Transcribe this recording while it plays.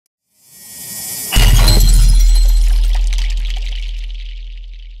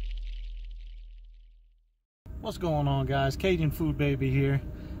What's going on, guys? Cajun Food Baby here,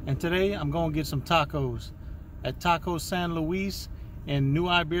 and today I'm going to get some tacos at Taco San Luis in New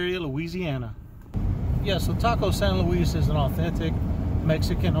Iberia, Louisiana. Yeah, so Taco San Luis is an authentic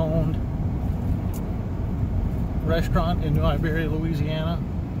Mexican-owned restaurant in New Iberia, Louisiana.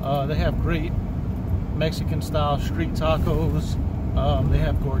 They have great Mexican-style street tacos. They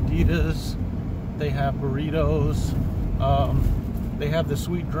have gorditas. They have burritos. They have the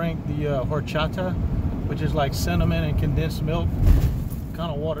sweet drink, the horchata, which is like cinnamon and condensed milk,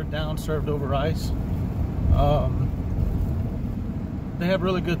 kind of watered down, served over ice. They have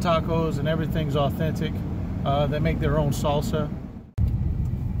really good tacos and everything's authentic. They make their own salsa.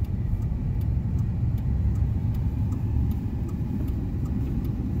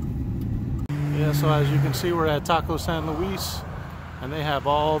 Yeah, so as you can see, we're at Taco San Luis, and they have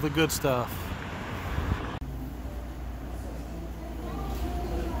all the good stuff.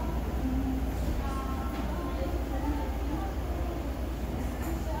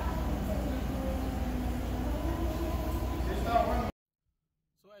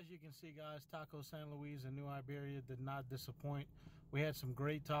 So as you can see, guys, Taco San Luis in New Iberia did not disappoint. We had some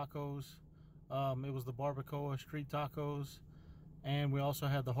great tacos. It was the barbacoa street tacos, and we also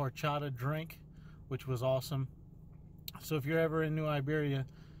had the horchata drink, which was awesome. So if you're ever in New Iberia,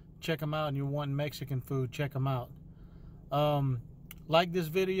 check them out, and you want Mexican food, check them out. Like this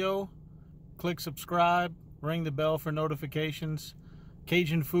video, click subscribe, ring the bell for notifications.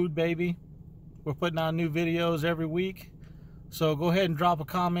 Cajun Food Baby, we're putting out new videos every week, so go ahead and drop a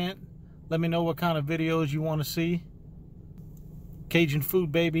comment. Let me know what kind of videos you want to see. Cajun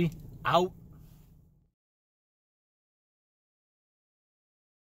Food Baby, out.